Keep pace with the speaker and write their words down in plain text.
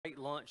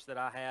lunch that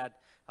I had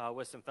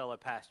with some fellow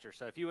pastors.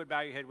 So if you would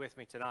bow your head with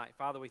me tonight.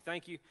 Father, we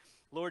thank you,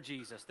 Lord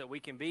Jesus, that we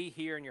can be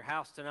here in your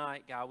house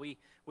tonight. God, we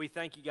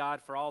thank you,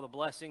 God, for all the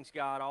blessings,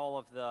 God, all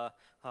of the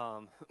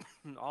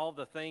all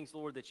the things,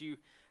 Lord, that you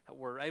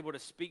were able to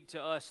speak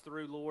to us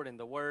through, Lord, and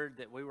the word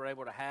that we were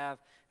able to have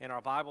in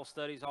our Bible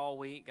studies all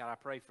week. God,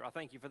 I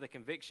thank you for the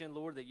conviction,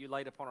 Lord, that you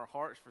laid upon our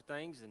hearts for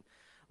things. And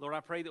Lord, I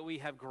pray that we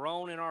have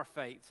grown in our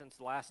faith since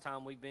the last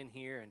time we've been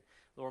here. And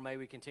Lord, may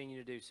we continue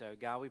to do so.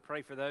 God, we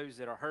pray for those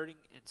that are hurting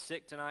and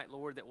sick tonight,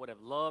 Lord, that would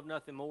have loved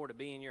nothing more to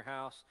be in your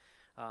house.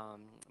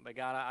 But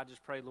God, I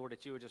just pray, Lord,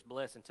 that you would just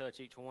bless and touch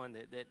each one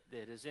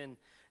that is in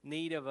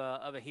need of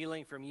a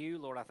healing from you.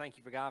 Lord, I thank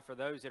you for God for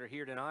those that are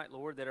here tonight,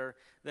 Lord, that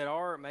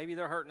are maybe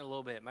they're hurting a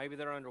little bit, maybe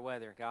they're under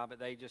weather, God, but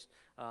they just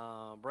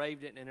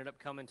braved it and ended up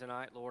coming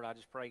tonight. Lord, I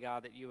just pray,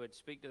 God, that you would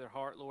speak to their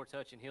heart, Lord,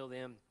 touch and heal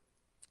them.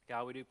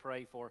 God, we do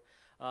pray for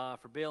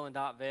Bill and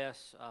Dot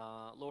Vess,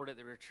 Lord, at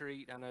the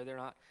retreat. I know they're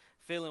not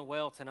feeling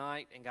well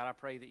tonight, and God, I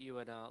pray that you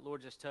would,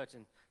 Lord, just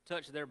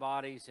touch their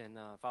bodies, and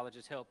Father,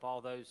 just help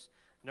all those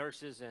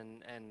nurses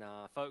and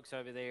folks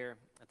over there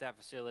at that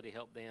facility,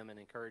 help them and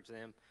encourage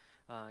them.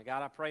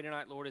 God, I pray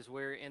tonight, Lord, as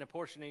we're in a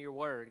portion of your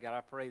word, God,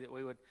 I pray that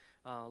we would,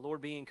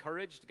 Lord, be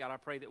encouraged. God, I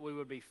pray that we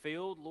would be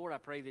filled. Lord, I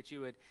pray that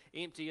you would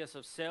empty us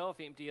of self,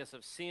 empty us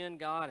of sin,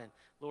 God, and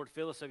Lord,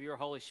 fill us of your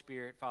Holy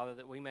Spirit, Father,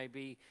 that we may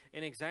be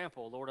an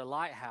example, Lord, a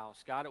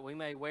lighthouse, God, that we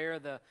may wear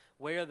the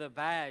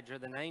badge or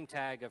the name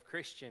tag of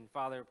Christian,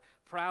 Father,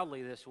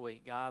 proudly this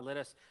week, God. Let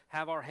us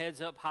have our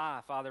heads up high,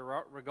 Father,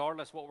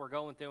 regardless what we're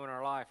going through in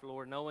our life,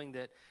 Lord, knowing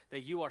that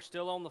you are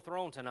still on the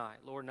throne tonight,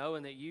 Lord,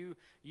 knowing that you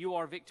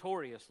are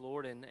victorious,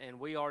 Lord, and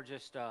we are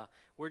just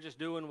we're just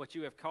doing what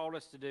you have called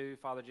us to do,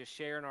 Father, just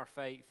sharing our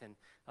faith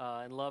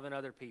and loving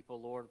other people,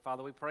 Lord.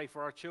 Father, we pray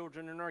for our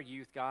children and our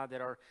youth, God,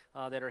 that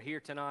are here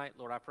tonight,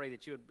 Lord. I pray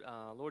that you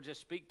would, Lord,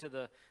 just speak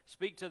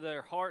to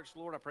their hearts,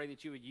 Lord. I pray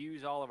that you would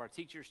use all of our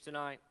teachers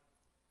tonight,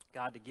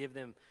 God, to give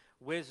them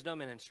wisdom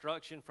and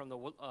instruction from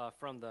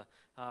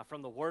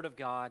the Word of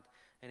God.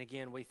 And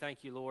again, we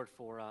thank you, Lord,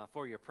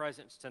 for your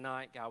presence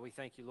tonight. God, we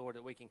thank you, Lord,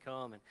 that we can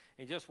come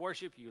and just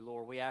worship you,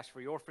 Lord. We ask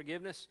for your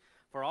forgiveness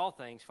for all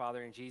things,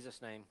 Father, in Jesus'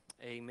 name.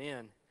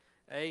 Amen.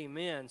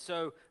 Amen.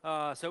 So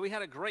we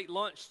had a great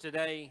lunch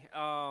today,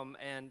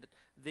 and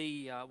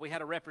we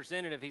had a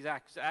representative. He's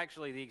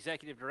actually the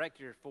executive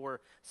director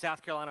for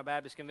South Carolina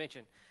Baptist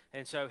Convention.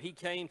 And so he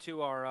came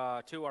to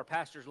our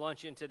pastor's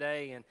luncheon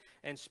today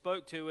and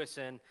spoke to us,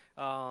 and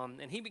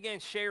he began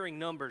sharing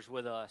numbers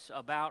with us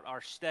about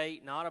our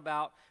state, not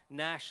about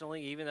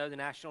nationally, even though the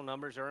national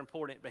numbers are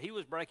important, but he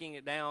was breaking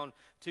it down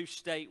to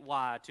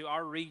statewide, to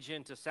our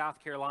region, to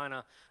South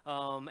Carolina,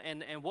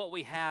 and what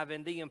we have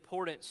and the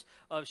importance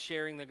of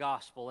sharing the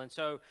gospel. And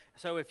so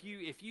if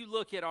you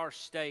look at our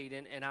state,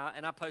 and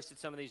I posted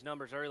some of these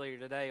numbers earlier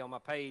today on my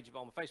page,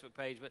 on my Facebook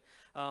page,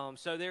 but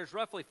so there's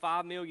roughly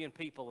 5 million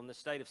people in the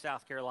state of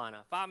South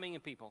Carolina, 5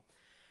 million people.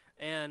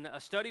 And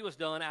a study was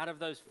done out of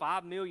those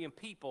 5 million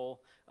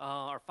people,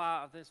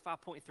 there's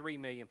 5.3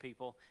 million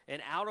people,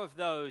 and out of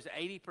those,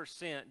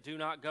 80% do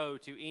not go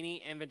to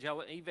any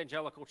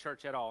evangelical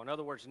church at all. In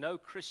other words, no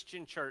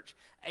Christian church.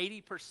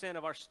 80%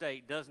 of our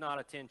state does not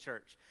attend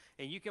church.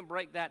 And you can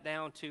break that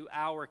down to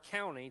our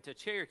county, to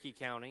Cherokee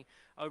County.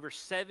 Over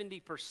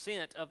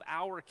 70% of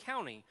our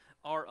county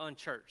are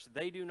unchurched.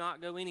 They do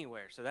not go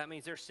anywhere. So that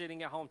means they're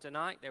sitting at home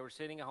tonight. They were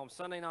sitting at home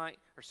Sunday night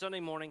or Sunday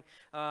morning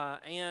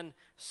and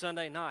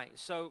Sunday night.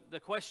 So the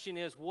question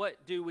is,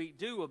 what do we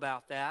do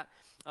about that?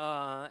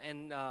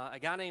 A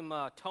guy named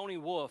Tony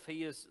Wolf,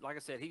 he is, like I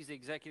said, he's the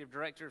executive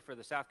director for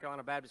the South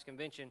Carolina Baptist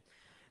Convention,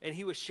 and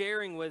he was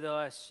sharing with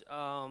us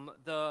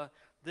the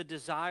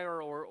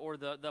desire or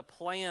the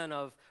plan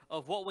of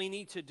what we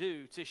need to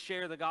do to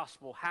share the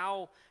gospel,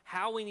 how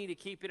we need to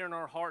keep it in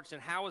our hearts,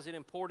 and how is it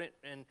important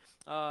and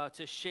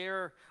to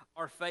share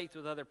our faith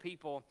with other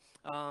people.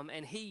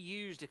 And he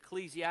used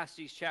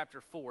Ecclesiastes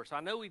chapter 4. So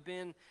I know we've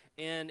been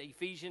in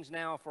Ephesians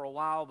now for a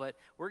while, but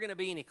we're going to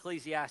be in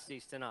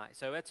Ecclesiastes tonight.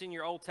 So that's in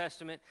your Old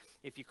Testament.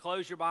 If you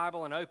close your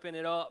Bible and open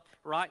it up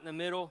right in the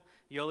middle,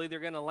 you're either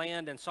going to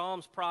land in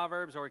Psalms,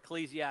 Proverbs, or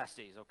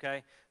Ecclesiastes,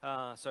 okay?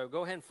 So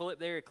go ahead and flip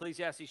there,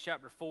 Ecclesiastes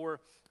chapter 4,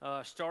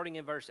 starting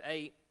in verse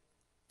 8.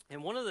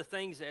 And one of the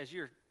things, as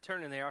you're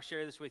turning there, I'll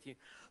share this with you.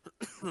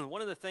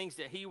 One of the things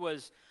that he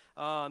was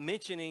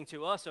mentioning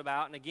to us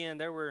about, and again,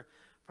 there were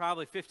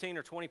probably 15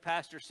 or 20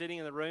 pastors sitting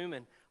in the room,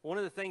 and one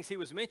of the things he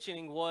was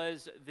mentioning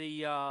was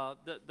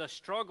the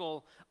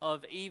struggle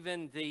of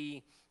even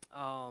the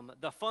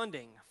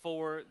funding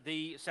for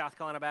the South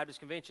Carolina Baptist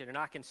Convention. And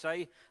I can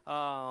say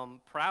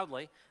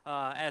proudly,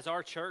 as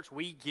our church,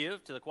 we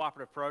give to the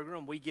cooperative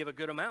program. We give a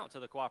good amount to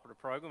the cooperative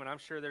program, and I'm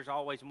sure there's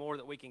always more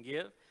that we can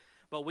give,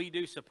 but we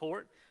do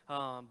support.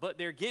 But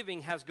their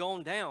giving has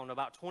gone down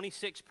about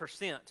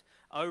 26%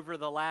 over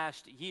the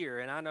last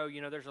year. And I know,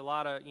 there's a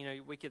lot of,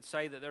 we could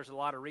say that there's a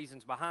lot of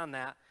reasons behind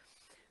that.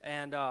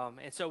 And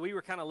so we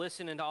were kind of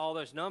listening to all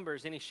those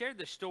numbers, and he shared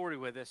this story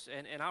with us,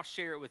 and I'll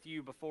share it with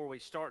you before we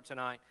start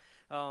tonight.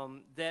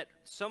 that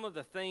some of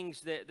the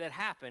things that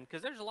happen,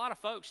 because there's a lot of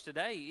folks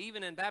today,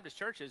 even in Baptist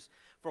churches,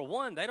 for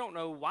one, they don't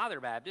know why they're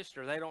Baptist,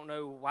 or they don't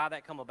know why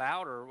that come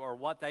about, or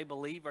what they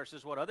believe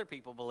versus what other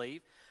people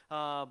believe.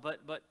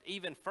 But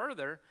even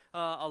further,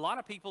 a lot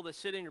of people that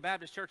sit in your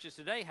Baptist churches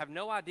today have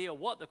no idea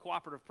what the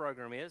cooperative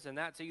program is, and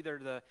that's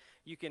either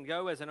you can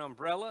go as an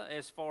umbrella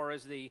as far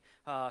as the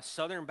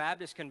Southern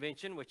Baptist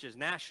Convention, which is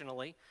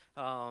nationally,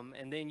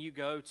 and then you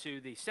go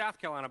to the South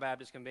Carolina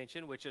Baptist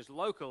Convention, which is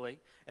locally,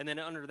 and then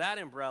under that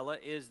umbrella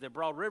is the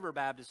Broad River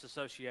Baptist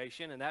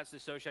Association, and that's the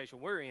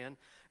association we're in,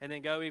 and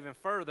then go even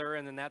further,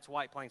 and then that's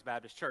White Plains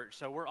Baptist Church.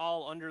 So we're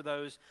all under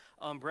those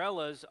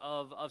umbrellas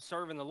of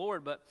serving the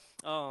Lord, but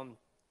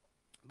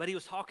he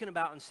was talking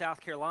about in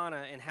South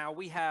Carolina and how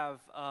we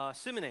have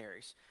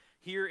seminaries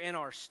here in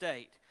our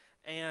state.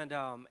 And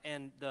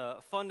the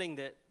funding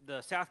that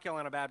the South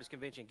Carolina Baptist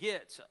Convention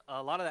gets,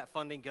 a lot of that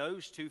funding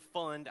goes to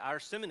fund our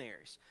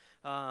seminaries,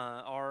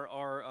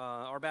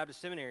 our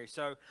Baptist seminaries.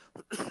 So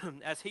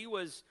as he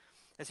was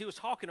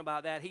talking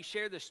about that, he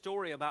shared this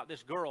story about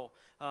this girl.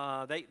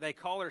 They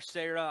call her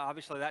Sarah.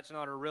 Obviously, that's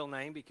not her real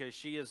name, because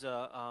she is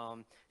a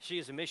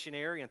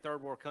missionary in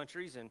third world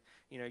countries, and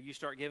you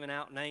start giving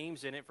out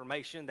names and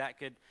information that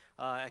could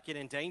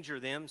endanger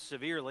them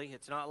severely.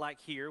 It's not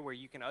like here where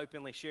you can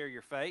openly share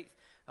your faith.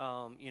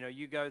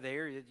 You go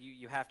there,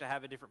 you have to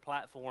have a different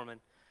platform.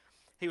 And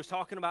he was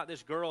talking about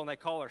this girl, and they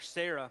call her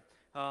Sarah,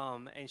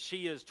 and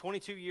she is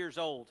 22 years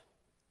old.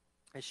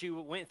 And she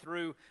went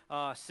through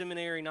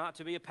seminary, not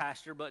to be a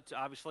pastor, but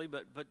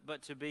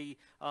to be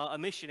a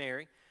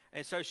missionary.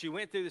 And so she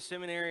went through the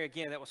seminary,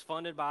 again, that was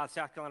funded by the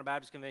South Carolina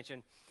Baptist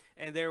Convention.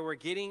 And they were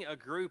getting a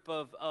group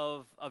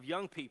of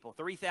young people,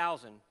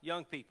 3,000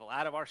 young people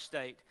out of our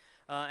state,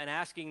 and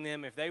asking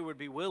them if they would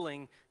be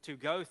willing to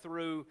go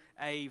through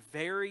a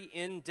very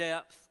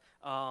in-depth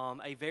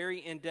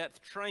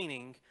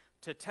training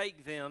to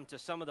take them to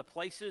some of the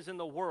places in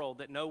the world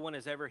that no one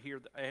has ever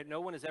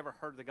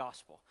heard the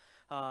gospel.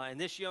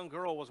 And this young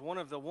girl was one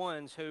of the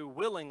ones who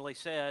willingly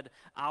said,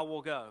 "I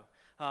will go."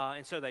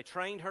 And so they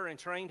trained her.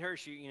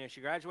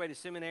 She graduated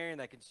seminary,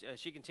 and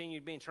she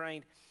continued being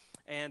trained.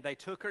 And they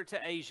took her to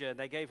Asia.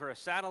 They gave her a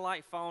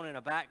satellite phone and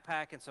a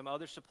backpack and some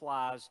other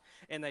supplies,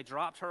 and they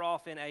dropped her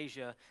off in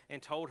Asia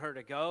and told her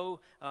to go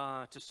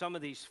to some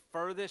of these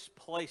furthest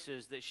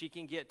places that she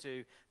can get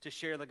to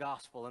share the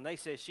gospel. And they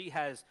said she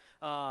has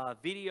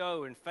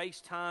video and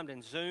FaceTimed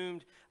and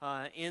Zoomed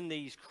in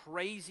these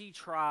crazy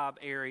tribe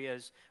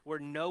areas where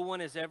no one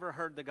has ever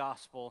heard the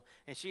gospel,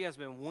 and she has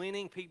been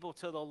winning people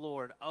to the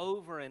Lord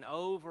over and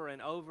over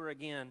and over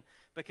again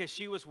because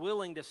she was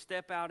willing to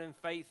step out in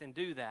faith and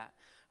do that.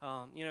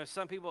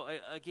 Some people,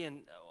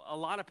 again, a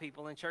lot of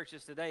people in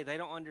churches today, they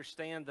don't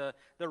understand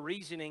the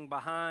reasoning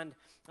behind,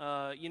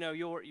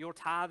 your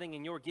tithing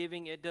and your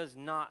giving. It does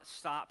not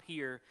stop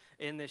here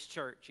in this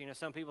church.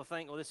 Some people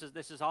think, well,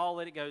 this is all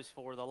that it goes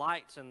for, the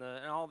lights and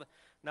all the.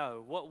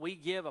 No, what we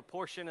give, a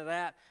portion of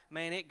that,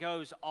 man, it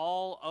goes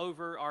all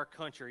over our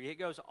country. It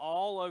goes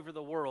all over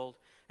the world.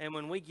 And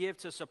when we give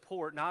to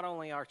support not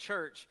only our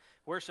church,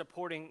 we're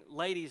supporting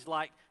ladies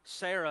like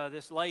Sarah,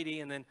 this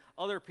lady, and then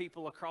other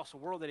people across the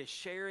world that is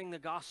sharing the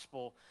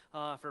gospel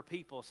for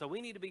people. So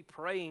we need to be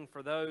praying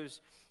for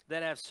those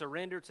that have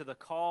surrendered to the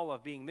call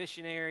of being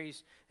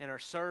missionaries and are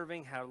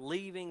serving,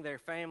 leaving their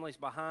families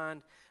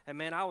behind. And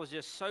man, I was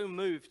just so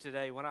moved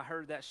today when I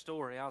heard that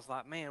story. I was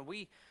like, man,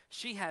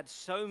 she had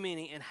so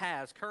many, and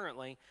has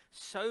currently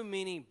so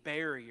many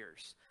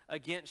barriers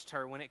against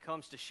her when it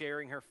comes to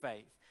sharing her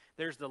faith.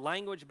 There's the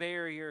language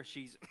barrier.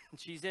 She's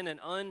in an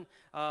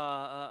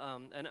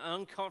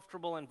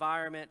uncomfortable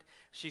environment.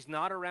 She's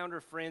not around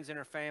her friends and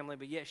her family,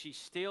 but yet she's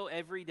still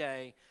every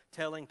day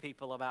telling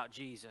people about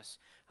Jesus.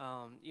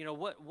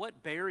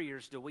 What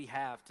barriers do we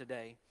have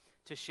today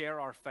to share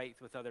our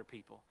faith with other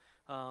people?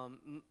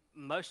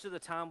 Most of the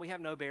time, we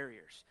have no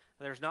barriers.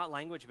 There's not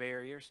language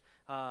barriers.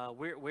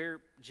 We're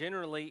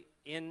generally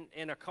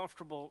in a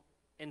comfortable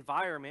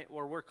environment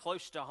where we're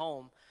close to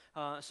home.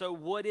 So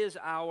what is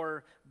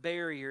our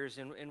barriers,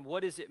 and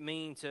what does it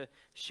mean to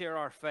share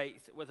our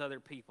faith with other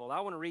people?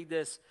 I want to read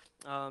this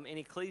in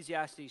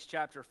Ecclesiastes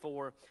chapter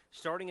 4,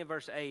 starting in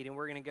verse 8, and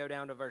we're going to go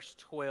down to verse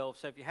 12.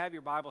 So if you have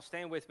your Bible,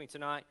 stand with me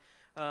tonight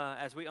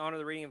as we honor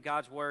the reading of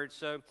God's Word.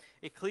 So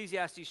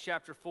Ecclesiastes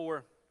chapter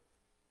 4,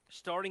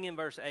 starting in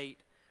verse 8,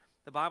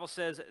 the Bible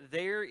says,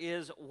 "There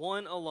is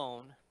one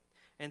alone,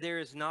 and there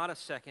is not a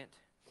second.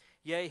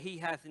 Yea, he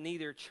hath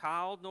neither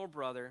child nor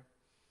brother,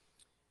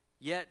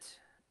 yet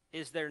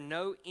is there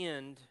no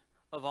end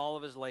of all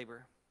of his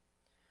labor.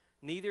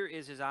 Neither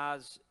is his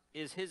eyes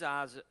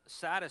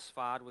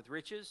satisfied with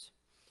riches,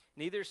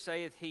 neither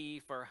saith he,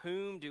 For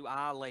whom do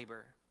I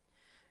labor,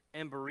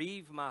 and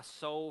bereave my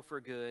soul for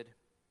good?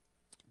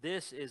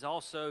 This is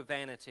also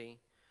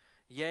vanity.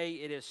 Yea,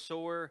 it is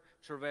sore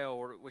travail,"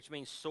 which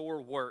means sore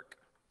work.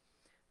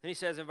 Then he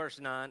says in verse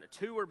 9,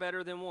 "Two are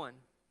better than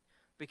one,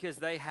 because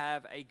they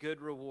have a good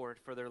reward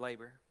for their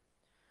labor.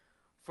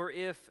 For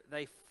if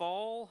they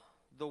fall,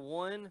 the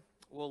one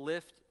will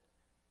lift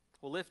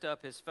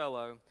up his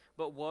fellow,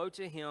 but woe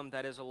to him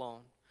that is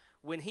alone.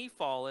 when he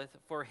falleth,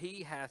 for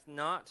he hath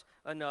not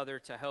another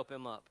to help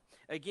him up.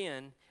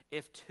 Again,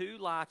 if two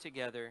lie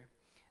together,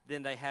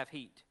 then they have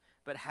heat.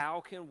 But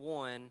how can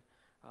one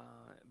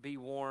be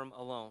warm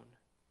alone?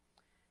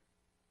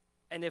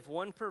 And if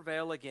one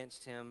prevail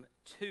against him,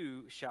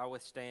 two shall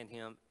withstand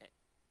him,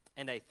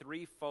 and a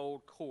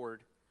threefold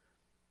cord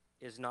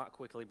is not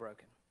quickly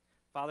broken.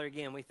 Father,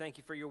 again, we thank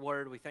you for your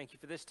word. We thank you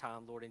for this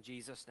time, Lord, in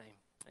Jesus' name.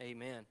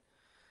 Amen.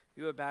 If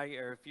you would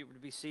if you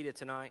would be seated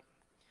tonight.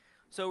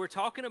 So we're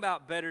talking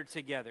about better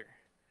together.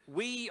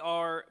 We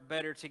are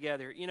better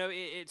together. You know,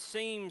 it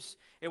seems,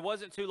 it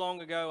wasn't too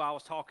long ago I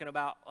was talking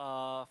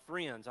about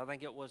friends. I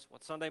think it was,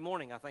 Sunday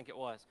morning, I think it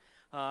was.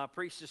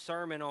 Preached a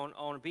sermon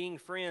on being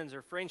friends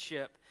or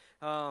friendship.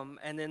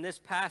 And then this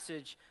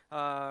passage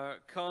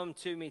come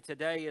to me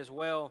today as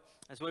well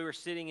as we were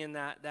sitting in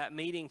that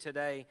meeting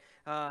today.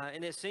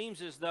 And it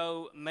seems as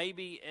though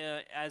maybe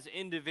as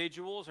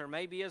individuals or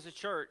maybe as a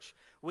church,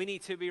 we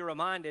need to be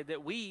reminded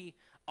that we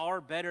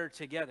are better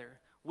together.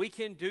 We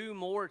can do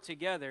more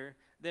together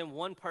than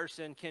one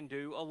person can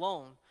do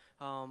alone.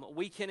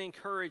 We can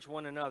encourage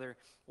one another.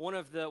 One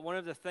of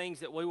the things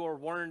that we were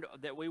warned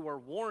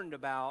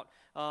about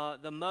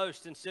the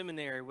most in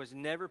seminary was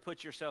never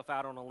put yourself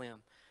out on a limb.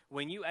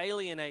 When you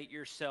alienate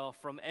yourself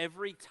from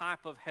every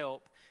type of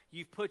help,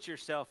 you've put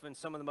yourself in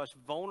some of the most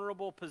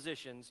vulnerable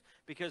positions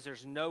because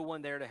there's no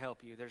one there to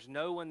help you. There's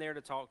no one there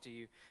to talk to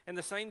you. And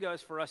the same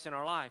goes for us in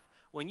our life.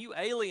 When you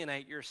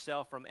alienate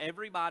yourself from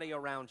everybody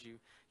around you,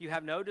 you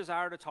have no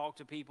desire to talk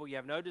to people. You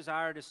have no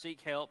desire to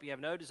seek help. You have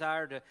no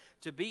desire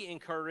to be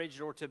encouraged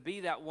or to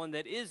be that one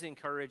that is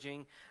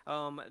encouraging.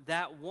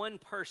 That one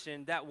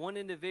person, that one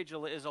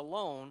individual is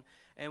alone.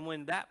 And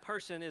when that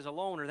person is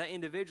alone or that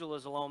individual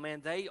is alone,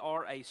 man, they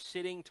are a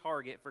sitting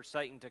target for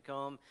Satan to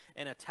come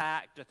and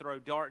attack, to throw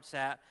darts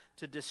at,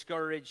 to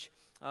discourage,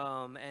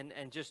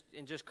 and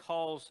just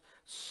cause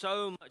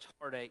so much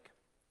heartache.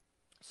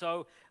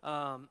 So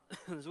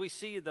as we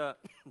see the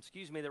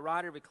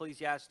writer of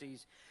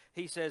Ecclesiastes,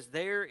 he says,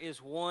 there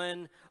is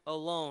one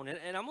alone.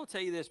 And I'm going to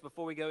tell you this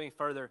before we go any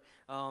further.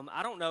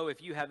 I don't know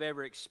if you have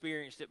ever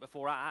experienced it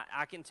before.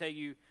 I can tell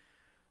you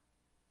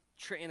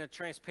in a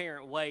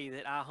transparent way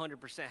that I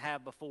 100%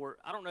 have before.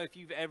 I don't know if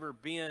you've ever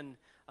been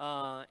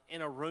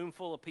in a room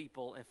full of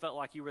people and felt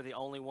like you were the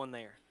only one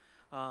there.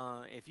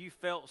 If you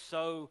felt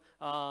so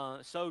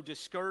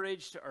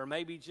discouraged or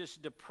maybe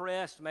just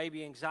depressed,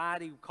 maybe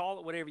anxiety, call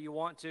it whatever you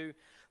want to,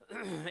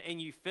 and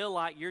you feel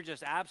like you're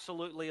just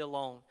absolutely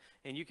alone.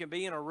 And you can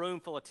be in a room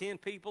full of 10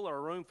 people or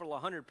a room full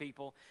of 100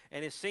 people,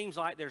 and it seems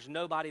like there's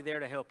nobody there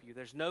to help you.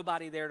 There's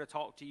nobody there to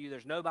talk to you.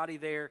 There's nobody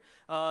there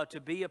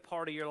to be a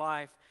part of your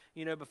life.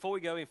 You know, before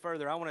we go any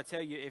further, I want to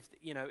tell you,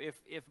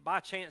 if by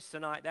chance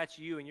tonight that's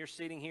you and you're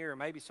sitting here, or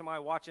maybe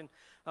somebody watching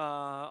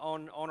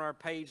on our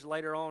page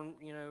later on,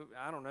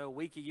 I don't know, a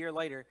week, a year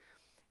later,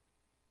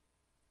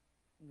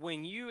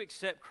 when you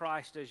accept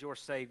Christ as your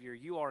Savior,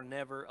 you are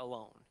never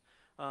alone.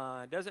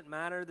 It doesn't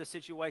matter the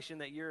situation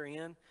that you're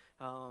in.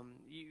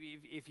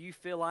 If you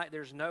feel like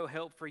there's no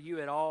help for you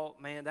at all,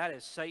 man, that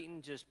is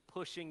Satan just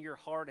pushing your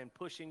heart and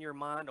pushing your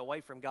mind away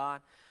from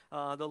God.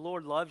 The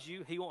Lord loves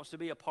you. He wants to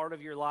be a part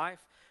of your life.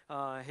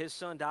 His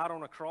Son died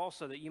on a cross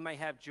so that you may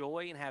have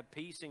joy and have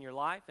peace in your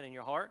life and in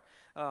your heart.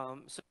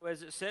 So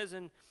as it says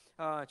in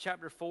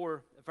chapter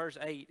 4, verse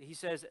 8, he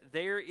says,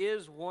 there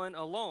is one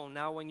alone.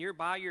 Now, when you're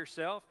by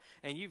yourself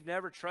and you've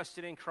never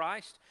trusted in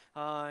Christ,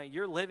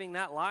 you're living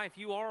that life,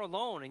 you are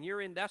alone.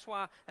 And that's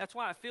why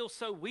it feels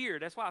so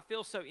weird. That's why it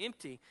feels so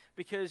empty,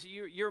 because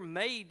you're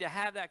made to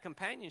have that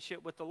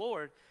companionship with the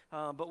Lord.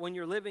 But when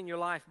you're living your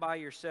life by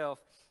yourself,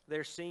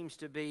 there seems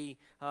to be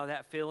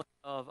that feeling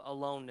of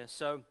aloneness.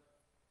 So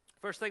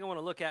first thing I want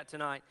to look at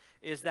tonight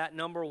is that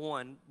number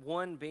one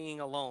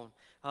being alone.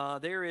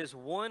 There is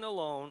one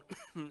alone,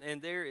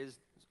 and there is,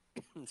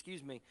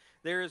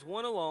 there is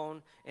one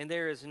alone, and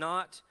there is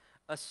not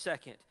a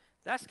second.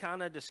 That's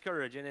kind of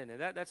discouraging,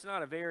 isn't it? That's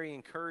not a very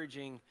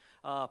encouraging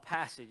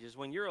passage, is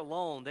when you're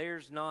alone,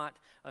 there's not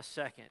a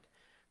second.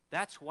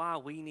 That's why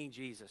we need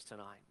Jesus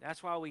tonight.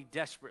 That's why we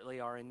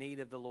desperately are in need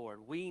of the Lord.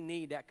 We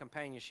need that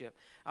companionship.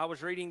 I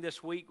was reading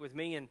this week with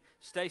me and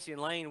Stacy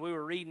and Lane. We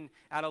were reading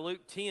out of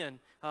Luke 10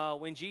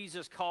 when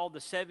Jesus called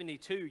the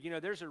 72. You know,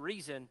 there's a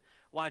reason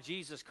why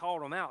Jesus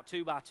called them out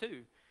 2 by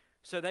 2.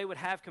 So they would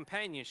have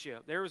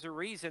companionship. There was a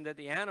reason that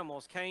the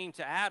animals came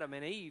to Adam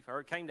and Eve,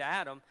 or came to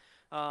Adam,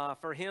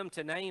 for him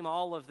to name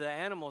all of the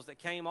animals that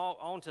came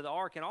onto the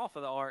ark and off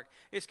of the ark.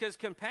 It's because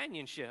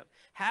companionship,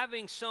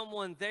 having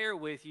someone there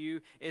with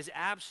you, is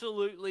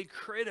absolutely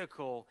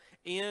critical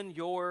in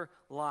your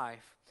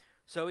life.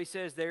 So he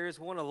says there is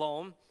one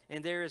alone,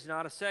 and there is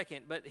not a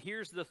second. But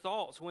here's the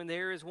thoughts when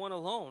there is one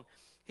alone.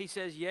 He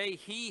says, yea,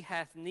 he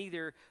hath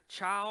neither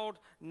child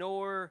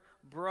nor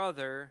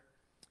brother,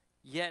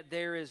 yet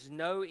there is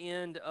no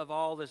end of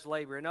all this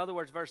labor. In other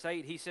words, verse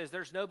 8, he says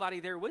there's nobody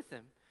there with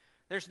him.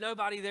 There's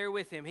nobody there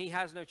with him. He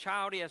has no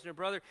child. He has no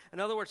brother. In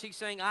other words, he's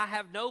saying, I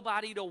have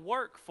nobody to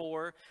work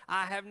for.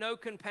 I have no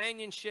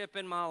companionship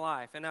in my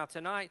life. And now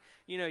tonight,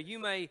 you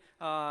may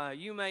go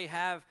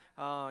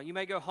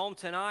home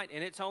tonight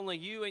and it's only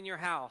you in your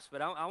house.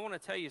 But I want to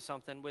tell you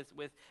something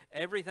with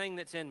everything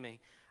that's in me.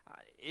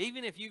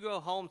 Even if you go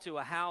home to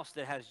a house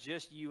that has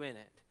just you in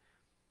it,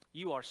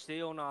 you are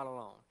still not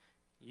alone.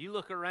 You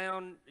look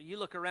around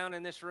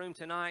in this room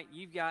tonight,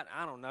 you've got,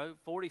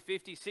 40,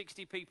 50,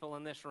 60 people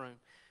in this room.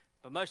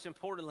 But most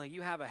importantly,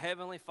 you have a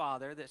heavenly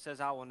Father that says,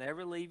 I will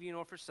never leave you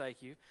nor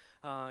forsake you.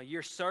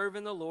 You're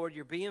serving the Lord.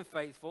 You're being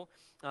faithful.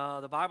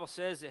 The Bible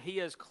says that He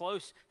is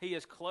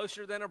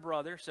closer than a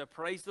brother, so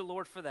praise the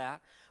Lord for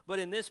that. But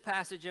in this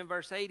passage in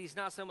verse 8, He's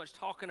not so much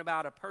talking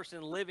about a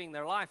person living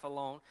their life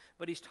alone,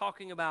 but He's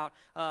talking about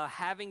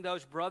having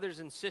those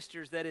brothers and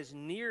sisters that is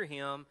near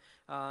Him.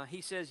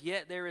 He says,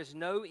 yet there is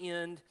no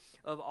end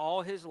of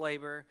all His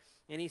labor.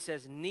 And He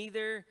says,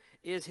 neither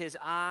is His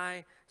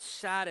eye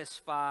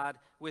satisfied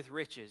with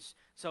riches.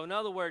 So in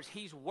other words,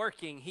 He's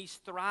working, He's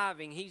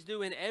thriving, He's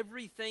doing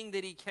everything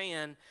that He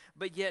can,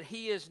 but yet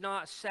He is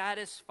not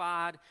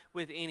satisfied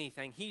with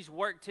anything. He's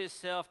worked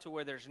Himself to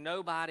where there's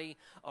nobody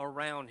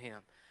around Him.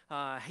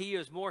 He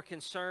is more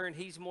concerned,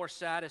 He's more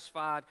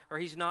satisfied, or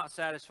He's not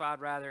satisfied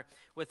rather,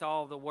 with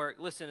all the work.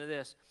 Listen to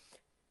this.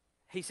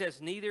 He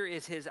says, neither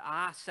is His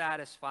eye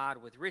satisfied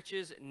with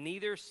riches,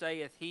 neither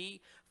saith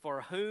He,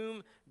 for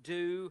whom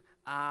do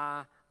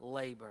I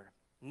labor?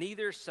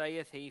 Neither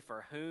saith He,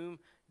 for whom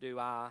do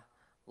I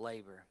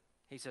labor?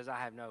 He says, I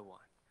have no one.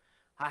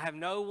 I have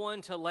no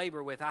one to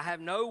labor with. I have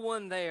no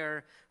one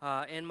there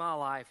in my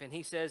life. And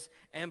He says,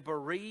 and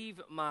bereave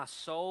my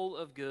soul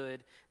of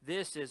good.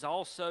 This is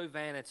also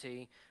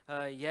vanity.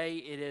 Yea,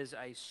 it is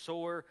a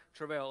sore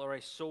travail, or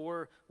a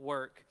sore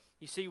work.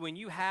 You see, when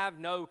you have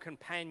no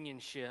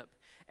companionship,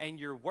 and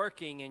you're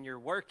working and you're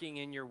working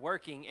and you're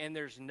working, and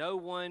there's no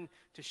one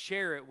to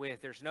share it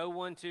with, there's no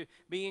one to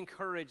be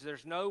encouraged,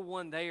 there's no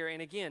one there.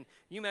 And again,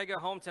 you may go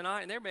home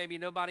tonight and there may be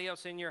nobody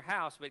else in your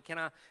house, but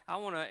I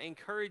want to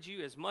encourage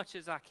you as much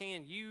as I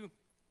can. You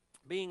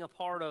being a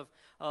part of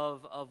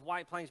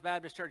White Plains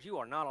Baptist Church, you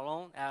are not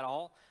alone at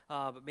all,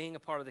 but being a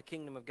part of the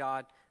kingdom of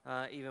God,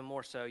 even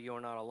more so, you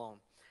are not alone.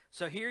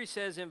 So here he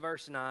says in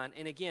verse 9,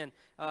 and again,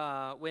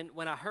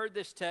 when I heard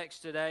this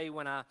text today,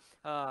 when I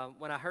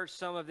heard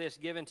some of this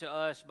given to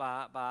us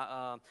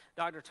by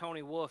Dr.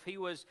 Tony Wolf, he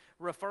was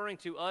referring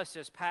to us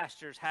as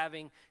pastors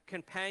having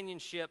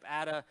companionship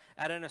at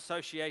an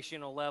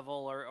associational level,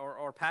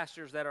 or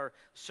pastors that are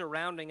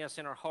surrounding us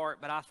in our heart.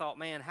 But I thought,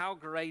 man, how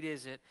great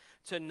is it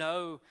to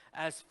know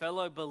as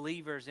fellow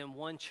believers in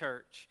one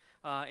church,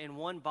 in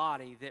one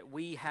body, that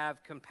we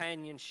have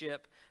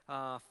companionship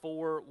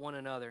for one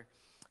another.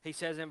 He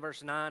says in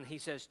verse 9, he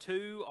says,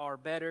 two are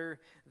better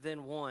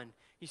than one.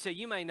 You say,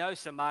 you may know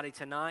somebody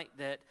tonight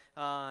that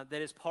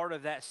is part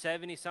of that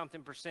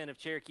 70-something% of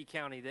Cherokee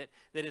County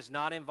that is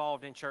not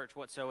involved in church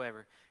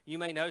whatsoever. You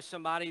may know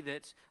somebody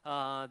that's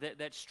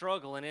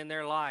struggling in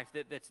their life,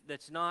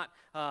 that's not,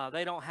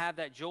 they don't have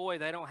that joy,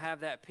 they don't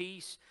have that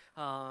peace.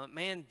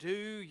 Man,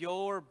 do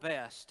your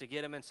best to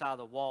get them inside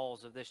the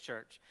walls of this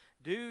church.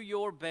 Do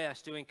your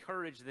best to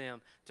encourage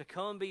them to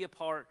come be a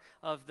part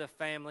of the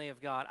family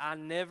of God. I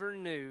never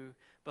knew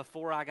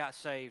before I got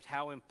saved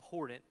how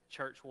important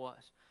church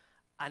was.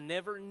 I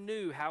never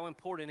knew how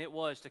important it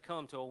was to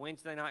come to a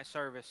Wednesday night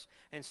service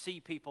and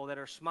see people that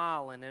are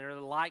smiling and are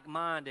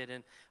like-minded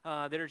and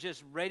that are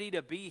just ready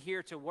to be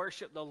here to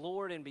worship the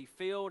Lord and be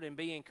filled and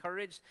be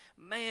encouraged.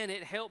 Man,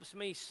 it helps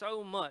me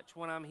so much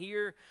when I'm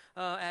here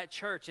at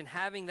church and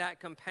having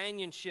that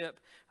companionship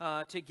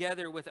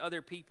together with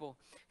other people.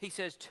 He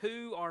says,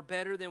 two are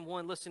better than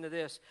one. Listen to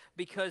this.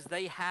 Because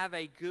they have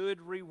a good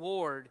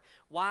reward.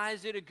 Why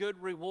is it a good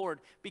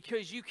reward?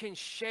 Because you can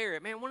share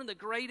it. Man, one of the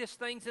greatest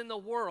things in the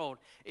world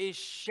is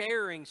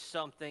sharing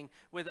something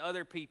with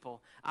other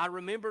people. I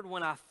remembered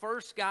when I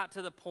first got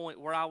to the point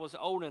where I was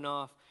old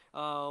enough,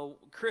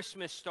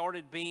 Christmas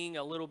started being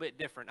a little bit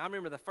different. I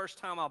remember the first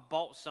time I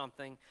bought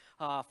something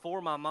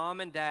for my mom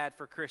and dad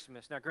for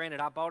Christmas. Now, granted,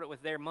 I bought it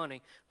with their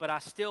money, but I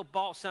still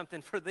bought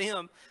something for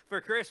them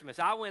for Christmas.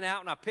 I went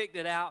out and I picked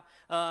it out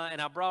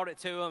and I brought it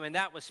to them, and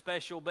that was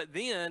special. But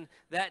then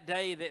that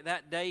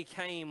day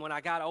came when I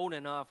got old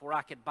enough where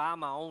I could buy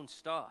my own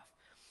stuff.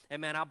 And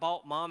man, I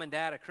bought mom and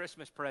dad a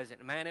Christmas present.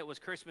 And man, it was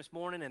Christmas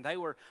morning and they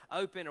were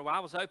open, or I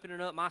was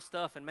opening up my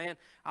stuff. And man,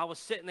 I was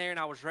sitting there and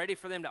I was ready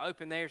for them to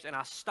open theirs. And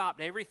I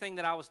stopped everything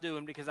that I was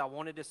doing because I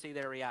wanted to see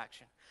their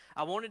reaction.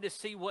 I wanted to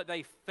see what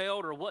they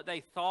felt or what they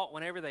thought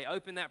whenever they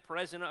opened that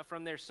present up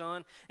from their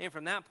son. And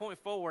from that point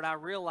forward, I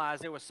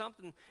realized there was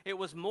something, it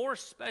was more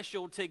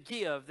special to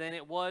give than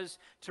it was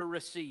to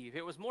receive.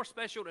 It was more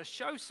special to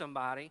show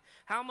somebody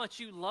how much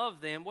you love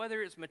them,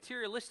 whether it's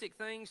materialistic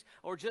things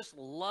or just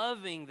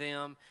loving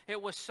them.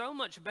 It was so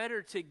much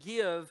better to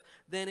give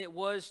than it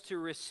was to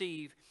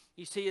receive.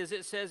 You see, as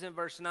it says in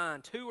verse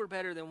 9, two are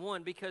better than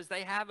one because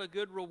they have a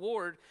good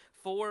reward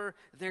for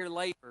their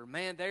labor.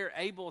 Man, they're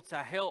able to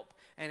help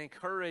and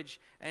encourage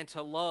and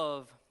to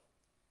love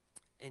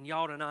And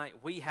y'all, tonight,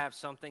 we have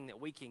something that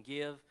we can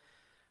give.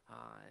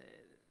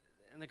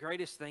 And the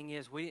greatest thing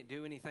is we didn't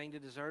do anything to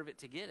deserve it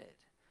to get it.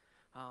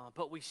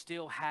 But we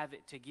still have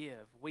it to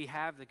give. We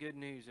have the good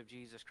news of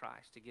Jesus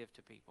Christ to give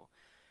to people.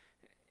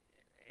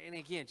 And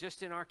again,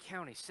 just in our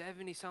county, I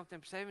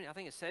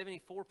think it's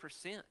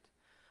 74%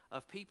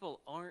 of people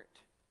aren't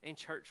in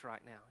church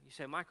right now. You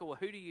say, Michael, well,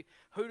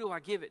 who do I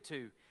give it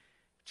to?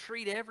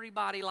 Treat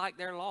everybody like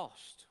they're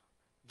lost.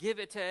 Give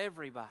it to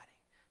everybody.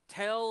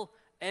 Tell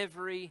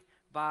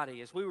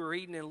everybody. As we were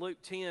reading in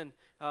Luke 10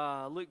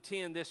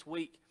 this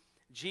week,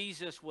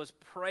 Jesus was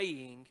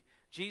praying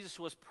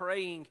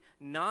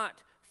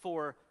not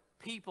for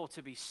people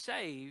to be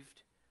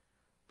saved,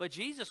 but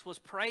Jesus was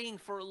praying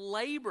for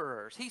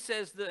laborers. He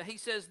says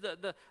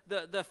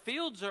the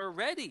fields are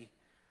ready.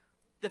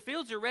 The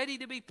fields are ready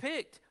to be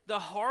picked. The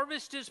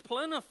harvest is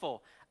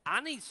plentiful.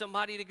 I need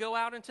somebody to go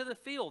out into the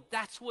field.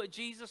 That's what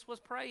Jesus was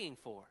praying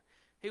for.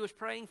 He was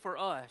praying for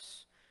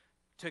us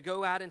to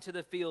go out into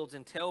the fields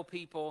and tell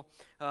people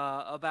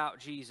about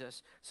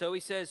Jesus. So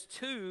he says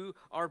 2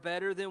 are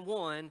better than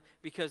 1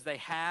 because they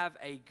have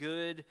a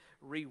good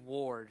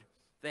reward.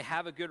 They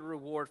have a good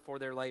reward for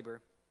their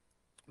labor.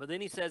 But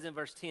then he says in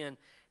verse 10,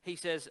 he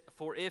says,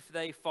 for if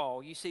they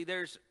fall. You see,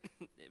 there's,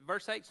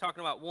 verse 8 is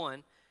talking about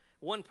one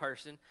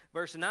person.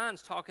 Verse 9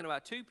 is talking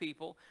about 2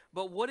 people.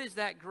 But what is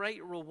that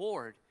great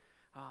reward?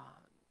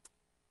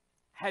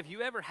 Have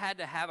you ever had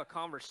to have a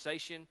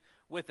conversation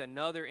with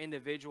another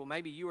individual?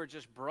 Maybe you were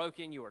just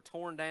broken, you were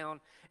torn down,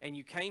 and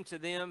you came to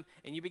them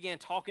and you began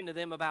talking to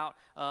them about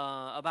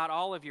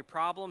all of your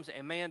problems,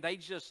 and man, they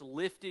just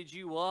lifted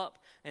you up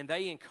and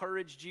they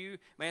encouraged you.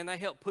 Man, they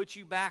helped put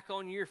you back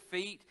on your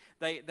feet.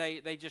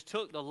 They just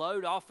took the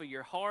load off of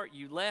your heart.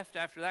 You left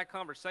after that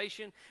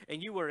conversation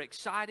and you were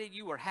excited,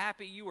 you were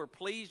happy, you were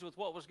pleased with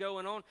what was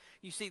going on.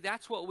 You see,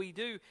 that's what we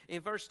do.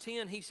 In verse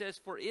 10, he says,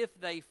 for if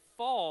they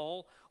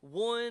fall,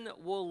 one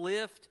will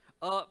lift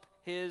up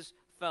his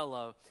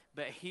fellow.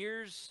 But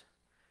here's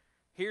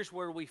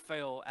where we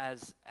fail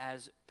as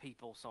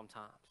people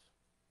sometimes.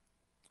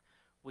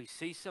 We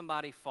see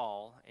somebody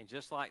fall, and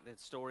just like the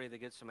story of the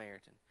Good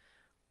Samaritan,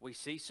 we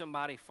see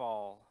somebody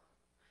fall,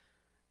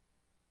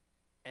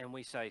 and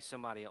we say,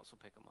 somebody else will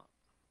pick them up.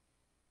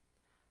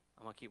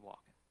 I'm going to keep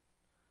walking.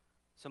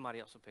 Somebody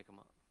else will pick them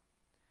up.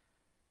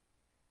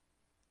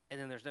 And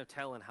then there's no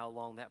telling how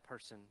long that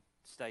person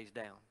stays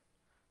down,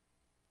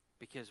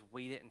 because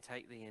we didn't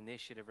take the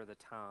initiative or the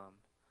time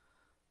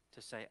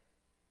to say,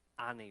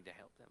 I need to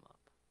help them up.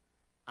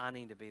 I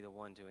need to be the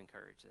one to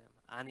encourage them.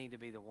 I need to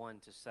be the one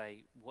to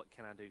say, what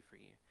can I do for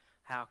you?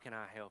 How can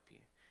I help you?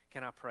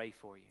 Can I pray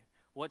for you?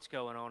 What's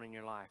going on in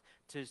your life?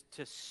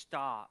 To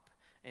stop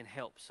and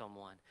help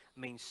someone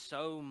means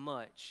so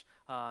much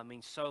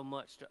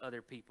to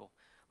other people.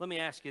 Let me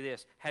ask you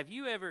this. Have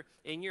you ever,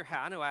 in your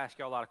house, I know I ask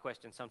you a lot of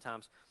questions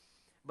sometimes,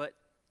 but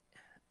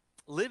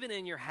living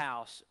in your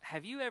house,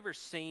 have you ever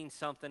seen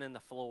something in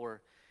the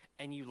floor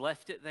and you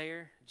left it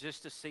there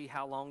just to see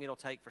how long it'll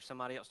take for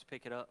somebody else to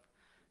pick it up?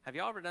 Have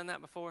y'all ever done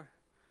that before?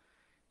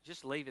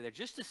 Just leave it there,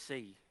 just to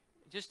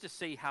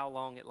see how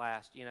long it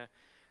lasts. You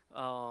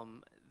know,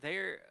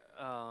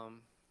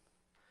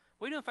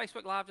 we doing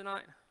Facebook Live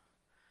tonight?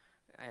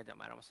 It doesn't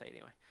matter. I'm gonna say it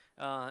anyway.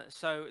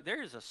 So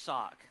there is a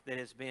sock that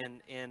has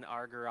been in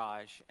our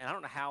garage, and I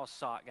don't know how a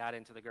sock got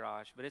into the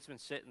garage, but it's been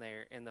sitting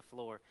there in the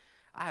floor.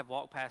 I have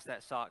walked past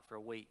that sock for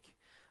a week.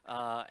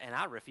 And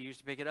I refuse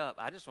to pick it up.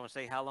 I just want to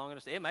see how long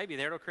it'll stay. It may be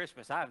there till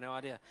Christmas. I have no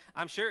idea.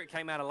 I'm sure it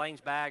came out of Lane's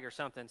bag or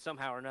something,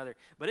 somehow or another.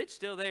 But it's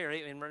still there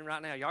even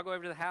right now. Y'all go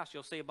over to the house,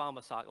 you'll see a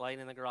Bamba sock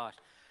laying in the garage.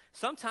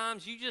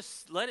 Sometimes you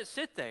just let it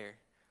sit there.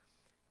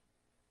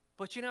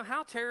 But you know,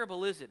 how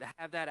terrible is it to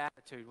have that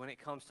attitude when it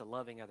comes to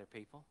loving other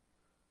people?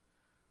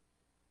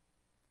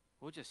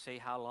 We'll just see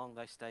how long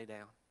they stay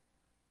down.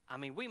 I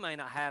mean, we may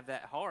not have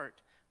that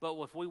heart, but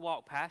if we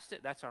walk past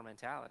it, that's our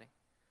mentality.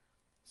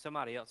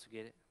 Somebody else will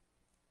get it.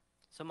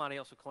 Somebody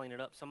else will clean it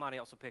up. Somebody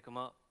else will pick them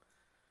up.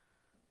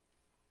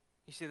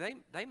 You see,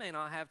 they may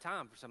not have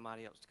time for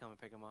somebody else to come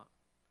and pick them up.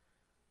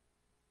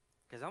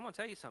 Because I'm going to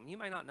tell you something. You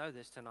may not know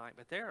this tonight,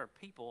 but there are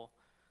people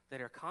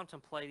that are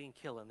contemplating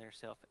killing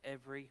themselves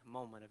every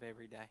moment of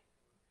every day.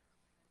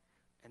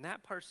 And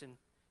that person,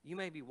 you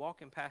may be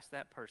walking past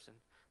that person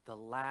the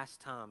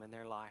last time in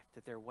their life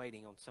that they're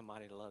waiting on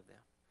somebody to love them.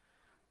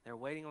 They're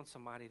waiting on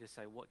somebody to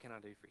say, what can I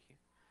do for you?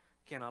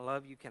 Can I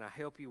love you? Can I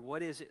help you?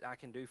 What is it I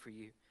can do for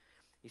you?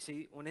 You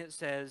see, when it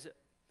says,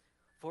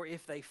 for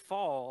if they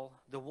fall,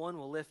 the one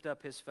will lift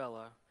up his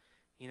fellow.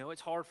 You know,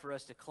 it's hard for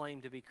us to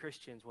claim to be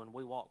Christians when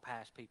we walk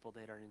past people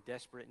that are in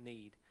desperate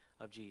need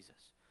of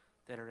Jesus,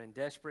 that are in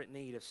desperate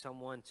need of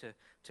someone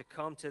to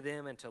come to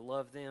them and to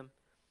love them.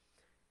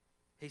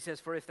 He says,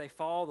 for if they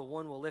fall, the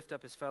one will lift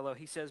up his fellow.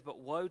 He says, but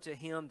woe to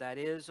him that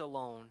is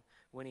alone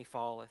when he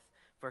falleth,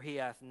 for he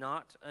hath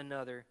not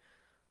another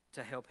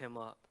to help him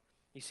up.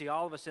 You see,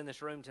 all of us in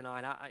this room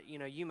tonight,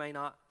 you may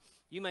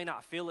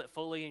not feel it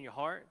fully in your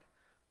heart.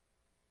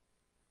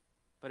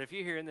 But if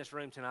you're here in this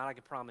room tonight, I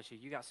can promise you,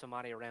 you got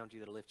somebody around you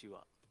that'll lift you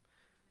up.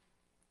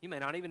 You may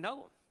not even know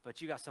them.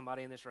 But you got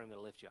somebody in this room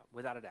that'll lift you up,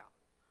 without a doubt.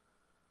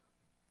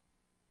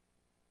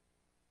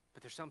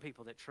 But there's some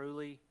people that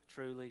truly,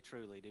 truly,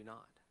 truly do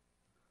not.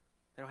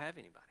 They don't have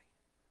anybody.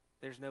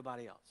 There's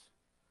nobody else.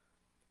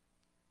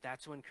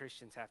 That's when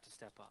Christians have to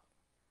step up.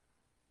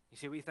 You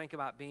see, we think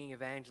about being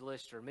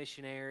evangelists or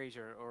missionaries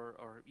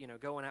or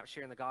going out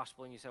sharing the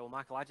gospel, and you say, well,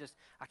 Michael, I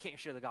can't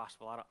share the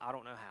gospel. I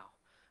don't know how.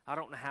 I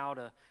don't know how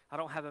to. I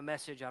don't have a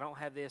message. I don't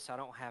have this. I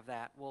don't have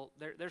that. Well,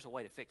 there's a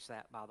way to fix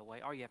that, by the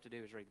way. All you have to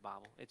do is read the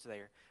Bible. It's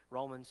there.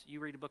 Romans, you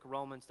read the book of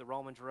Romans, the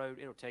Romans Road,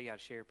 it'll tell you how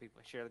to share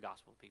the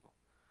gospel with people.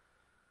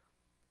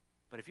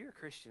 But if you're a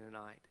Christian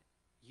tonight,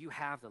 you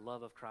have the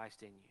love of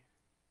Christ in you.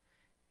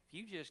 If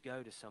you just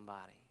go to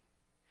somebody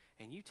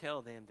and you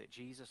tell them that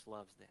Jesus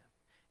loves them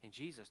and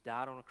Jesus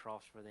died on a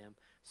cross for them,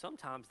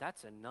 sometimes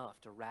that's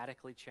enough to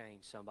radically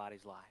change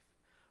somebody's life.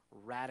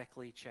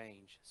 Radically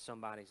change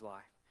somebody's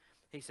life.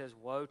 He says,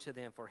 woe to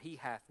them, for he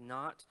hath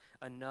not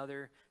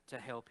another to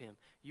help him.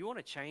 You want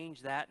to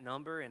change that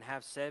number and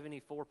have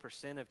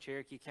 74% of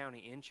Cherokee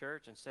County in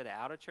church instead of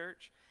out of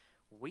church?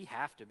 We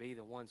have to be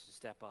the ones to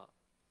step up.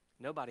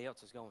 Nobody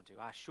else is going to.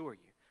 I assure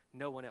you,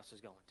 no one else is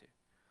going to.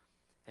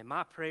 And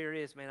my prayer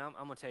is, man, I'm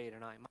going to tell you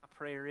tonight, my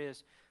prayer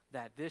is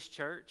that this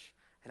church,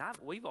 and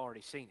we've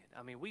already seen it.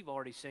 I mean, we've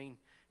already seen,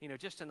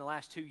 just in the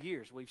last 2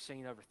 years, we've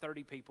seen over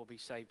 30 people be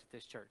saved at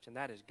this church, and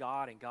that is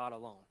God and God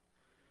alone.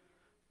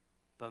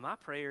 But my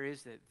prayer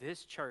is that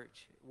this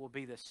church will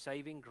be the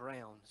saving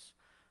grounds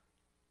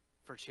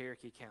for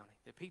Cherokee County.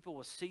 That people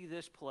will see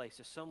this place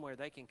as somewhere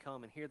they can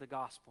come and hear the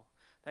gospel.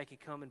 They can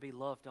come and be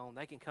loved on.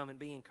 They can come and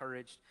be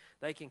encouraged.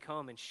 They can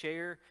come and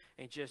share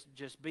and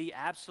just be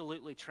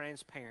absolutely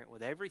transparent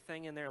with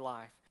everything in their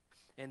life.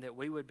 And that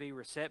we would be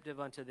receptive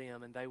unto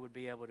them and they would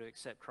be able to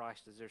accept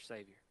Christ as their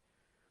Savior.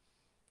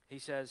 He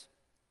says,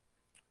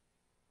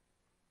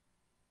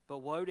 but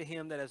woe to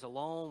him that is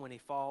alone when he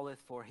falleth,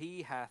 for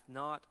he hath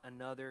not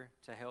another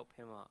to help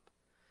him up.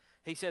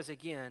 He says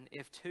again,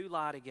 if two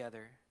lie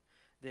together,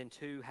 then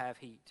two have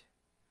heat.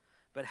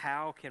 But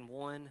how can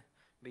one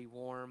be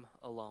warm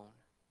alone?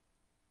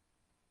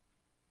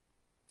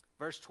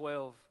 Verse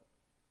 12,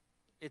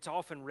 it's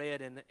often read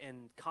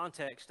in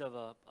context of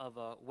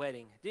a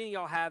wedding. Didn't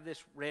y'all have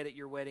this read at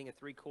your wedding, a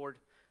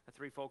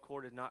threefold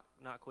cord is not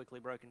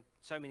quickly broken?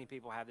 So many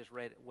people have this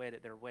read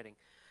at their wedding.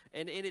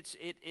 And it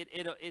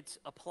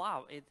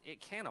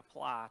can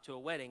apply to a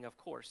wedding, of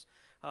course.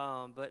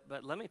 But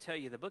let me tell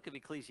you, the book of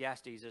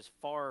Ecclesiastes is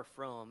far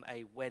from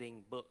a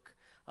wedding book.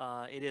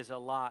 It is a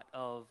lot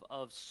of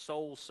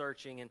soul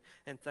searching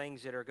and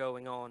things that are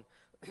going on.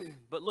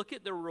 But look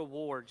at the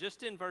reward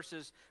just in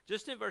verses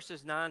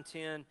 9,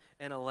 10,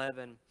 and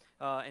 11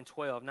 and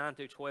 12, 9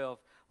 through 12.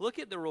 Look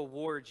at the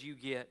rewards you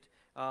get.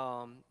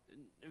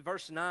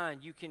 Verse 9,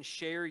 you can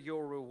share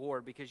your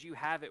reward because you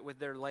have it with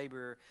their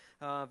laborer.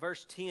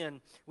 Verse 10,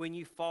 when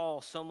you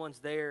fall, someone's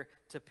there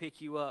to pick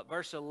you up.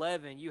 Verse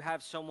 11, you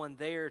have someone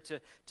there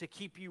to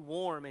keep you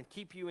warm and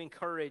keep you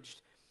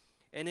encouraged.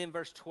 And in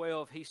verse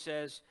 12, he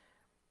says,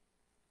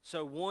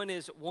 so one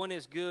is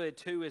good,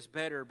 two is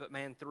better, but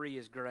man, three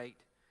is great.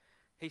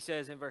 He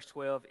says in verse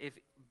 12,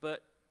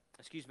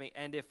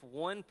 and if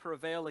one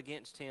prevail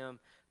against him,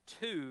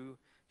 two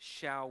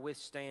shall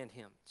withstand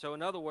him. So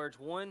in other words,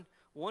 one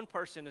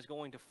person is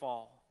going to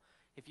fall.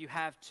 If you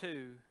have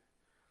two,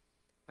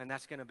 then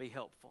that's going to be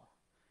helpful.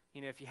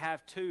 If you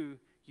have two,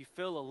 you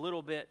feel a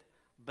little bit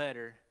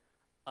better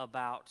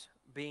about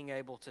being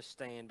able to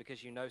stand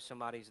because you know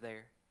somebody's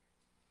there.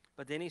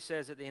 But then he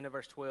says at the end of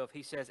verse 12,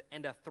 he says,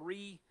 and a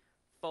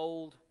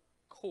threefold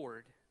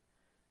cord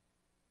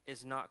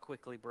is not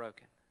quickly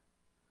broken.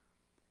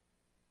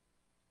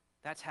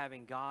 That's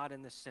having God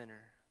in the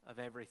center of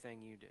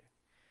everything you do.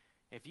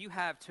 If you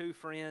have two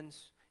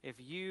friends, if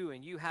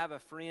you have a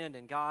friend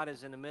and God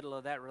is in the middle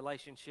of that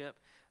relationship,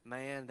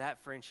 man,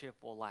 that friendship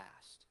will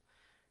last.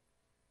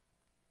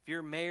 If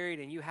you're married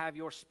and you have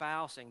your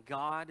spouse and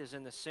God is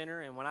in the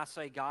center, and when I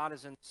say God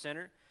is in the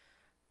center,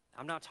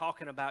 I'm not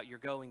talking about you're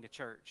going to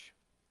church.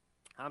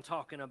 I'm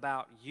talking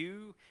about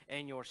you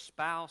and your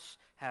spouse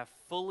have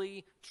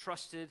fully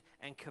trusted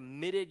and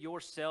committed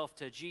yourself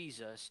to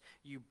Jesus.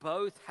 You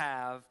both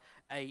have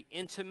an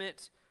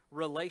intimate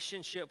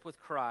relationship with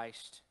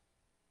Christ.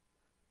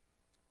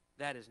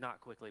 That is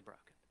not quickly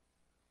broken.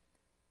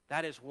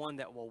 That is one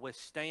that will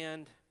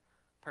withstand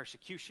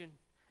persecution.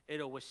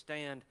 It'll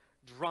withstand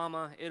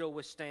drama. It'll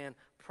withstand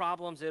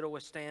problems. It'll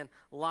withstand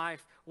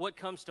life. What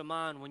comes to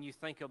mind when you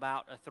think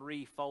about a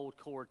threefold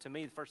cord? To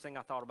me, the first thing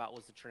I thought about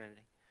was the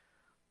Trinity.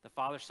 The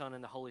Father, Son,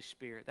 and the Holy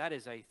Spirit. That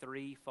is a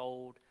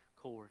threefold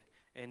cord.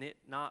 And it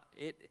not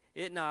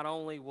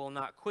only will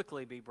not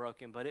quickly be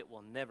broken, but it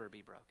will never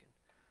be broken.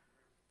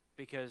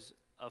 Because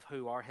of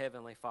who our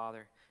Heavenly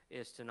Father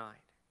is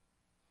tonight.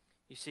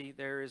 You see,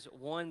 there is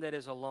one that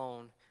is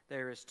alone.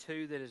 There is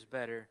two that is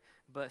better.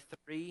 But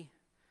three,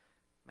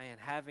 man,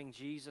 having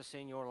Jesus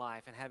in your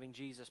life and having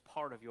Jesus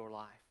part of your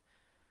life,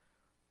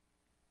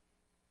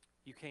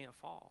 you can't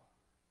fall.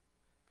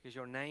 Because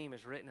your name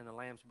is written in the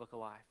Lamb's Book of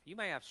Life. You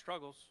may have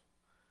struggles.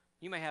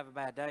 You may have a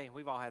bad day.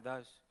 We've all had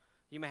those.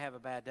 You may have a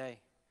bad day.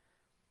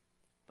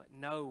 But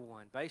no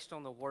one, based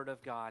on the Word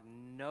of God,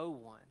 no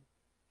one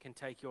can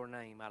take your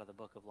name out of the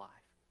book of life.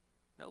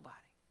 Nobody.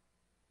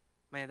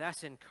 Man,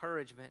 that's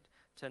encouragement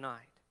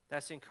tonight.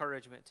 That's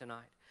encouragement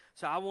tonight.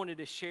 So I wanted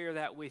to share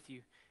that with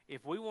you.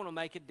 If we want to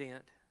make a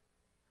dent,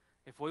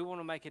 if we want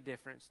to make a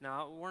difference,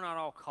 now we're not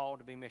all called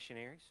to be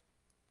missionaries.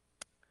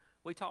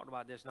 We talked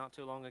about this not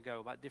too long ago,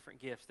 about different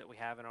gifts that we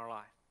have in our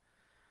life.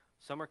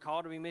 Some are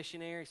called to be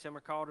missionaries. Some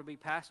are called to be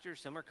pastors.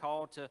 Some are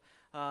called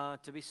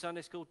to be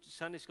Sunday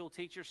school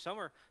teachers. Some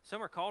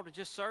are called to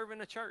just serve in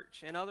the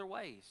church in other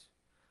ways.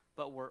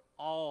 But we're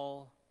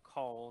all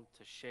called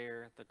to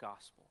share the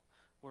gospel.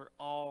 We're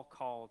all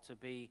called to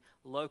be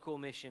local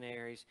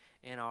missionaries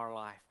in our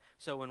life.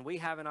 So when we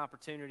have an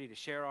opportunity to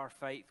share our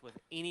faith with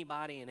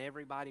anybody and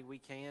everybody we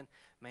can,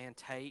 man,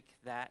 take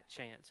that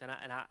chance. And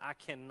I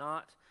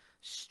cannot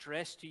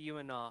stress to you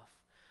enough,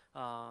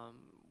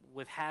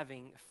 with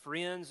having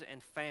friends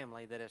and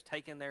family that has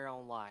taken their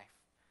own life,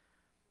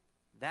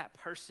 that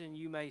person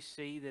you may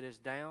see that is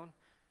down,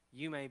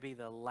 you may be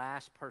the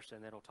last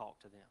person that'll talk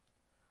to them.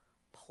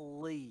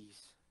 Please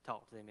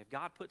talk to them. If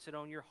God puts it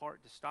on your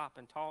heart to stop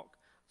and talk,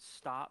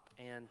 stop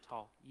and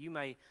talk. You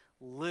may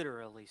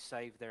literally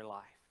save their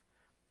life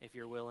if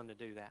you're willing to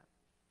do that.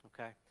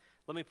 Okay?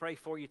 Let me pray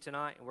for you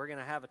tonight, and we're going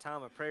to have a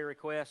time of prayer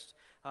request,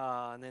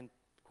 and then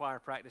choir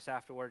practice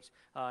afterwards.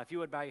 If you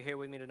would bow your head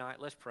with me tonight,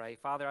 let's pray.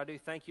 Father, I do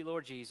thank you,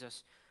 Lord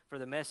Jesus, for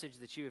the message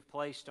that you have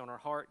placed on our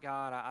heart,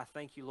 God. I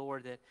thank you,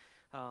 Lord, that,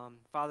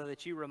 Father,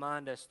 that you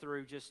remind us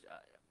through just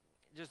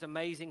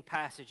amazing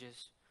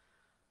passages,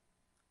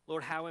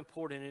 Lord, how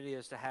important it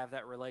is to have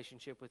that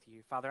relationship with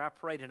you. Father, I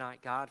pray tonight,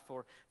 God,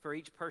 for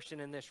each person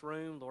in this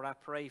room. Lord, I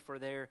pray for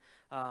their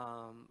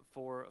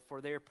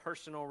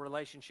personal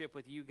relationship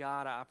with you,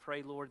 God. I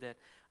pray, Lord,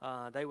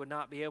 that they would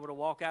not be able to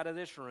walk out of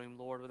this room,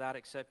 Lord, without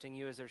accepting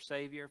you as their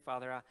Savior.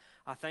 Father,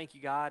 I thank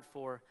you, God,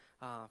 for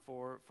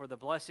the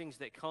blessings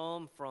that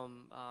come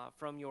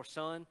from your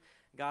Son.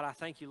 God, I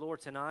thank you,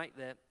 Lord, tonight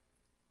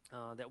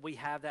that we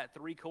have that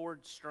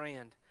three-cord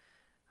strand,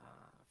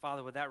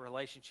 Father, with that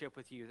relationship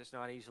with you that's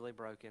not easily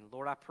broken.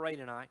 Lord, I pray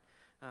tonight,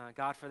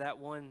 God, for that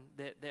one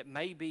that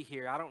may be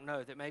here, I don't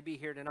know, that may be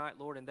here tonight,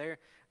 Lord, and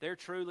they're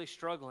truly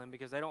struggling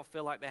because they don't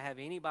feel like they have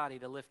anybody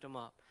to lift them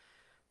up.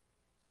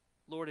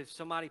 Lord, if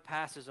somebody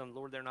passes them,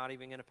 Lord, they're not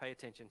even going to pay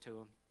attention to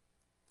them.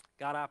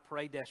 God, I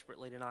pray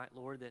desperately tonight,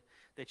 Lord,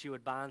 that you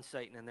would bind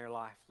Satan in their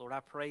life. Lord, I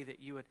pray that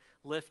you would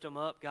lift them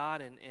up,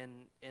 God,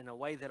 in a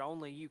way that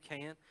only you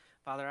can.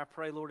 Father, I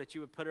pray, Lord, that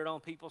you would put it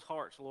on people's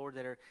hearts, Lord,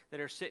 that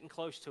are sitting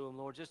close to them,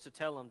 Lord, just to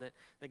tell them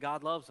that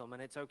God loves them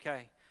and it's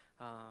okay.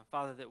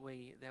 Father, that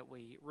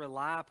we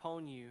rely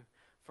upon you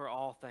for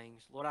all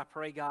things. Lord, I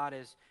pray, God,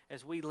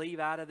 as we leave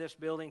out of this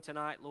building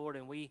tonight, Lord,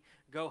 and we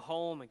go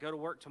home and go to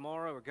work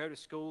tomorrow or go to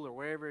school or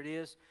wherever it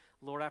is,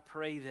 Lord, I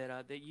pray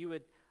that you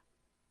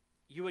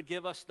would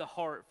give us the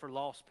heart for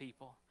lost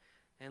people.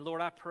 And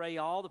Lord, I pray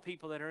all the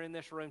people that are in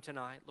this room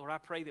tonight, Lord, I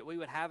pray that we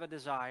would have a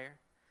desire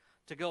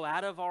to go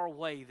out of our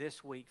way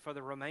this week for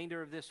the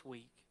remainder of this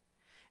week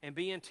and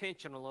be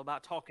intentional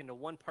about talking to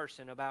one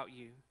person about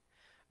you.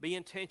 Be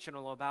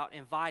intentional about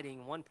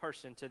inviting one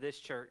person to this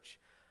church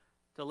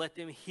to let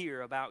them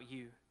hear about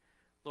you.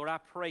 Lord, I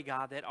pray,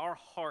 God, that our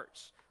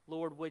hearts,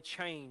 Lord, would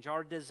change.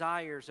 Our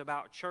desires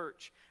about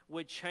church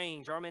would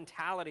change. Our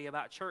mentality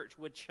about church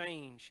would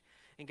change.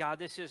 And God,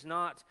 this is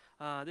not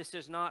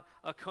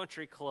a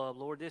country club,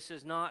 Lord. This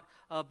is not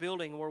a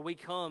building where we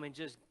come and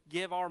just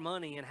give our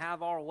money and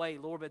have our way,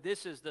 Lord. But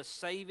this is the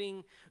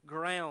saving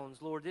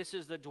grounds, Lord. This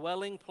is the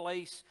dwelling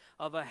place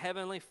of a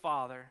heavenly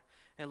Father.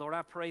 And Lord,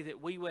 I pray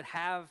that we would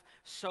have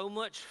so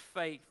much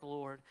faith,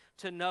 Lord,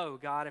 to know,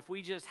 God, if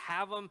we just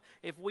have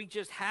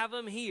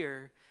them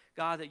here,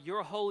 God, that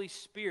your Holy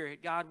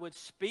Spirit, God, would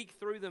speak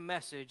through the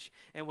message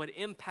and would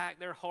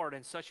impact their heart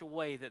in such a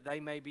way that they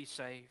may be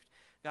saved.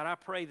 God, I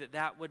pray that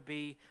that would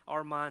be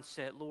our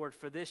mindset, Lord,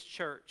 for this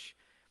church.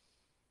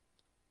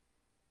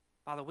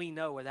 Father, we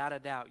know without a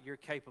doubt you're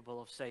capable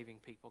of saving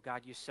people.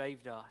 God, you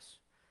saved us.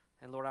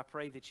 And Lord, I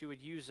pray that you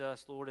would use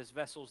us, Lord, as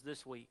vessels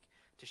this week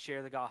to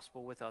share the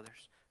gospel with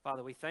others.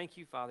 Father, we thank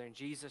you, Father, in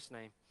Jesus'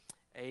 name.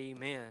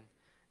 Amen.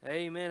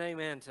 Amen,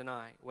 amen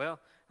tonight. Well,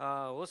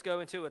 let's go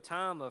into a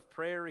time of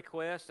prayer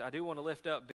request. I do want to lift up